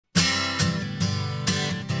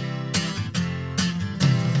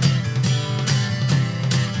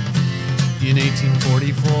In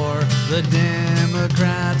 1844, the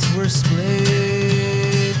Democrats were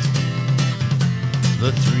split.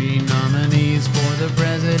 The three nominees for the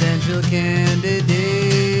presidential candidate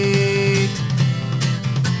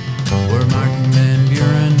were Martin Van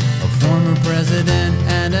Buren, a former president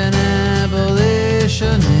and an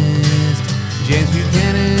abolitionist, James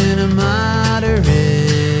Buchanan, a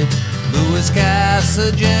moderate, Lewis Cass,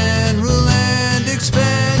 a general and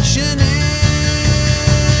expansionist.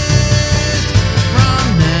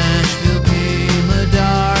 From Nashville came a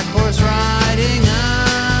dark horse riding up.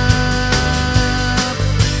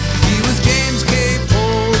 He was James K.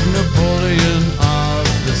 Polk, Napoleon of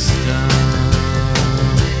the stump.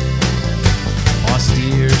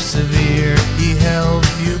 Austere, severe, he held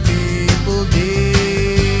few people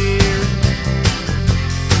dear.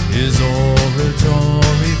 His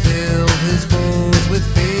oratory filled his foes with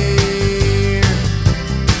fear.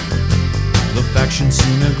 The faction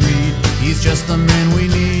soon agreed, he's just the man we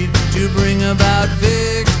need to bring about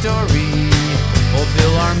victory,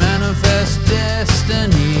 fulfill our manifest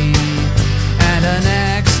destiny, and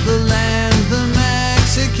annex the land the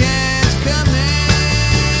Mexicans command.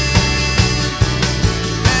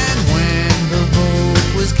 And when the vote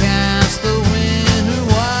was cast, the winner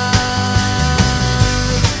was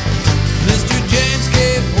Mr. James K.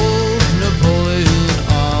 Polk, Napoleon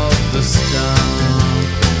of the stump.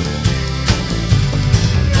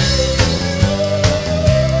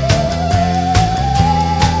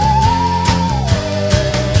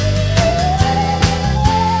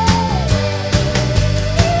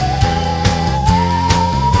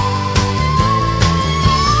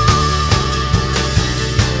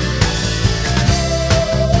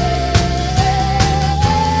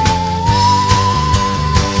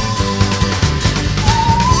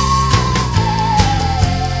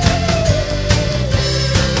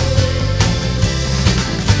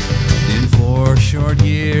 Short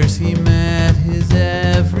years he met his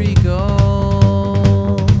every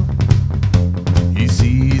goal. He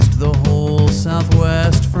seized the whole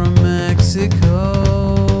Southwest from Mexico,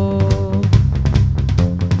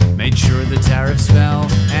 made sure the tariffs fell,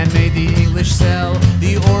 and made the English sell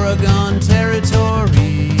the Oregon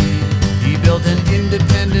Territory. He built an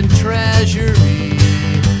independent treasury,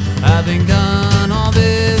 having done